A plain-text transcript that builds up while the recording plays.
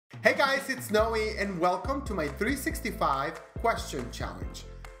Hey guys, it's Noe and welcome to my 365 question challenge.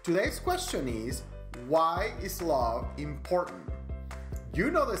 Today's question is, why is love important?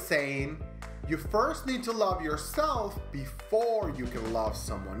 You know the saying, you first need to love yourself before you can love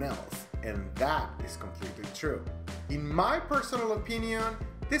someone else. And that is completely true. In my personal opinion,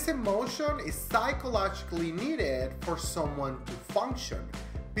 this emotion is psychologically needed for someone to function.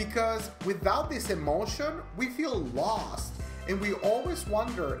 Because without this emotion, we feel lost and we always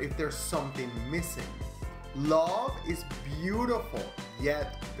wonder if there's something missing. Love is beautiful,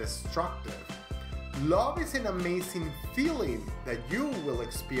 yet destructive. Love is an amazing feeling that you will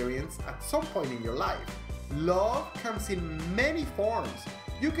experience at some point in your life. Love comes in many forms.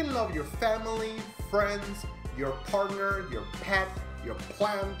 You can love your family, friends, your partner, your pet, your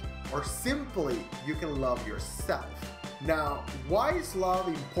plant, or simply you can love yourself. Now, why is love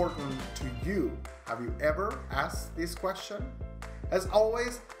important to you? Have you ever asked this question? As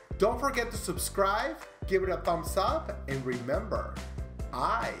always, don't forget to subscribe, give it a thumbs up, and remember,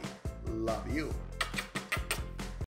 I love you.